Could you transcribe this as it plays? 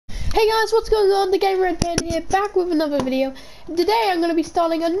Hey guys, what's going on? The Gamer Red Panda here, back with another video. And today I'm going to be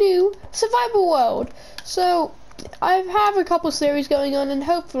starting a new survival world. So, I have a couple series going on, and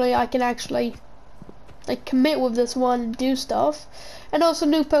hopefully I can actually commit with this one and do stuff. And also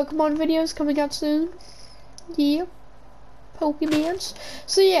new Pokemon videos coming out soon. Yeah, Pokemons.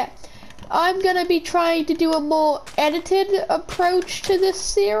 So yeah, I'm going to be trying to do a more edited approach to this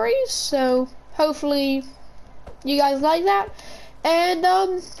series. So, hopefully you guys like that. And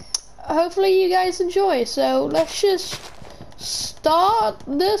hopefully you guys enjoy. So let's just start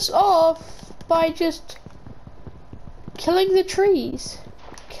this off by just killing the trees.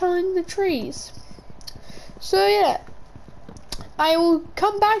 So yeah, I will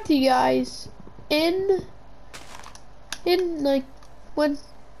come back to you guys in like when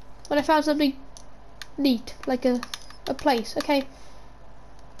I found something neat, like a place. Okay,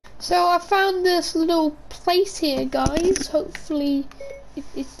 so I found this little place here, guys. Hopefully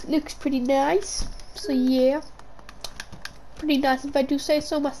it looks pretty nice. So yeah, pretty nice if I do say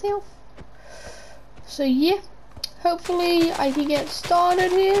so myself. So yeah, hopefully I can get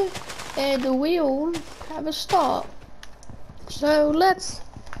started here and we'll have a start. So let's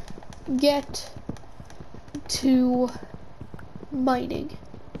get to mining.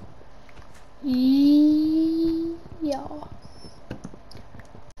 Yeah.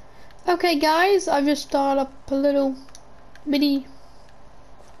 Okay guys, I've just started up a little mini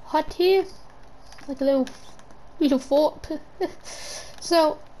hut here, like a little fort.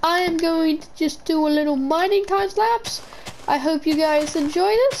 So I am going to just do a little mining time lapse. I hope you guys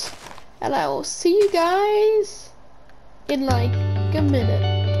enjoy this, and I will see you guys in like a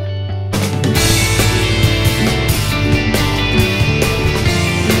minute.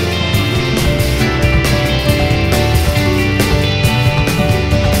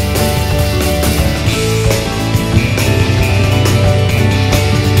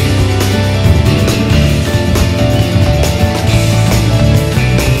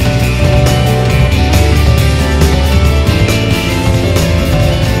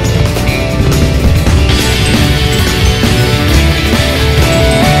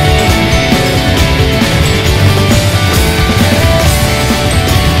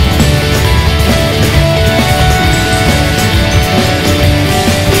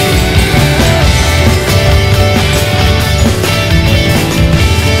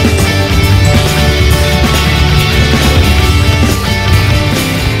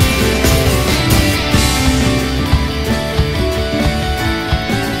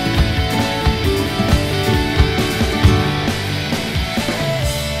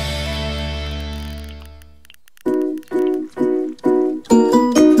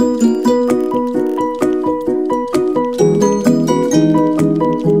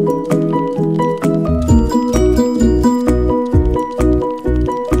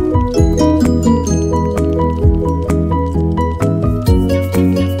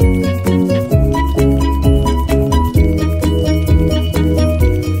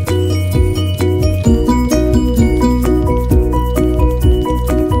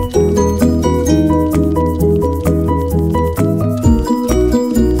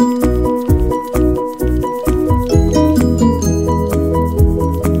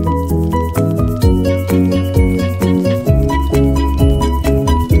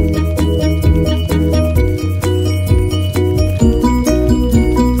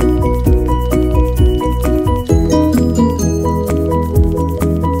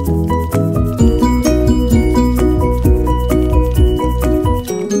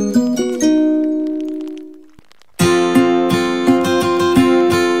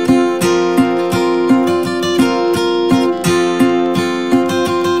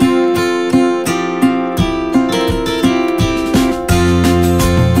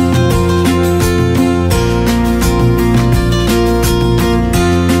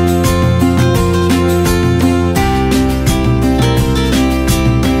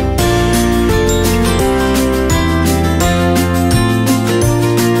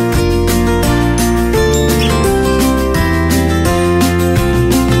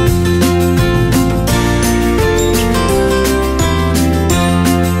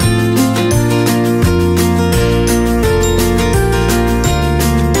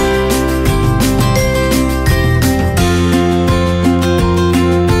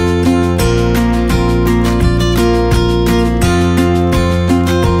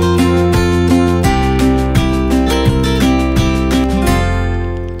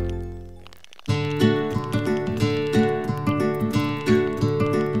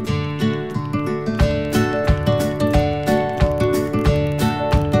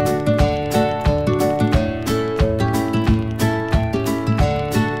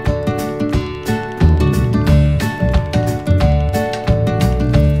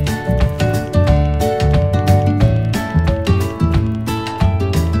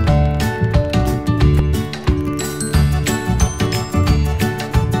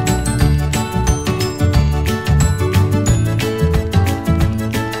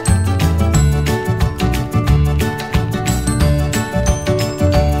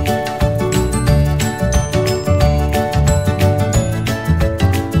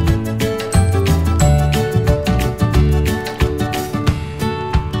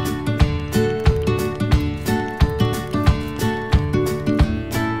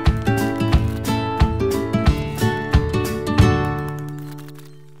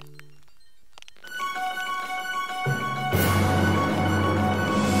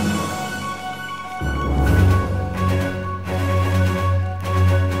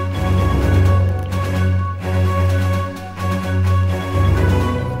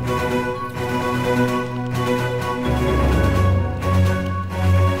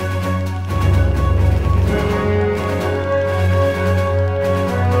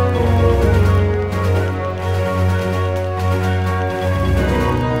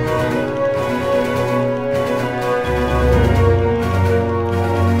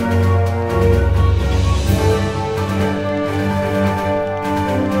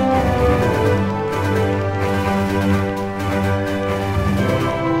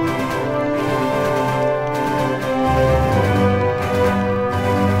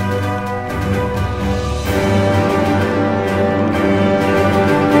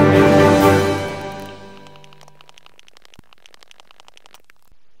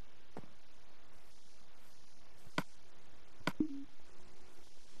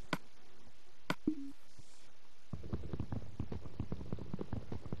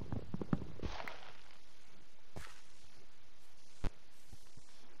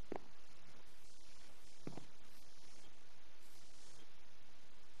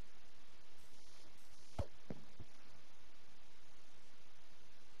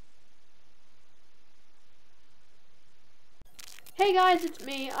 Hey guys, it's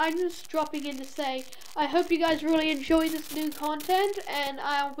me. I'm just dropping in to say I hope you guys really enjoy this new content, and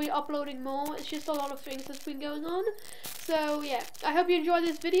I'll be uploading more. It's just a lot of things that's been going on. So yeah, I hope you enjoy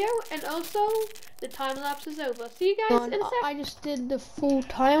this video, and also the time lapse is over. See you guys in a sec. I just did the full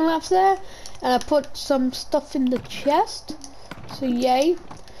time lapse there, and I put some stuff in the chest. So yay.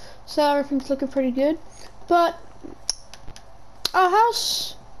 So everything's looking pretty good. But our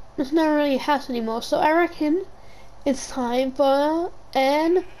house is not really a house anymore, so I reckon it's time for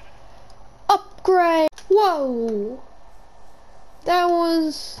an upgrade. Whoa! That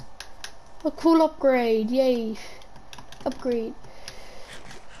was a cool upgrade. Yay. Upgrade.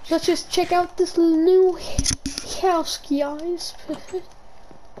 Let's just check out this new house, guys.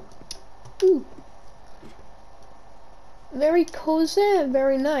 Ooh. Very cozy,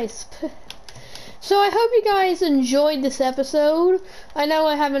 very nice. So I hope you guys enjoyed this episode. I know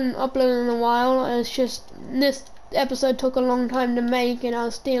I haven't uploaded in a while. It's just this episode took a long time to make, and I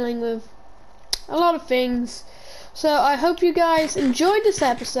was dealing with a lot of things. So I hope you guys enjoyed this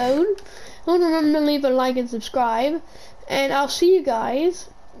episode. Don't remember to leave a like and subscribe. And I'll see you guys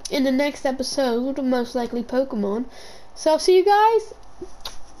in the next episode, most likely Pokemon. So I'll see you guys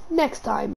next time.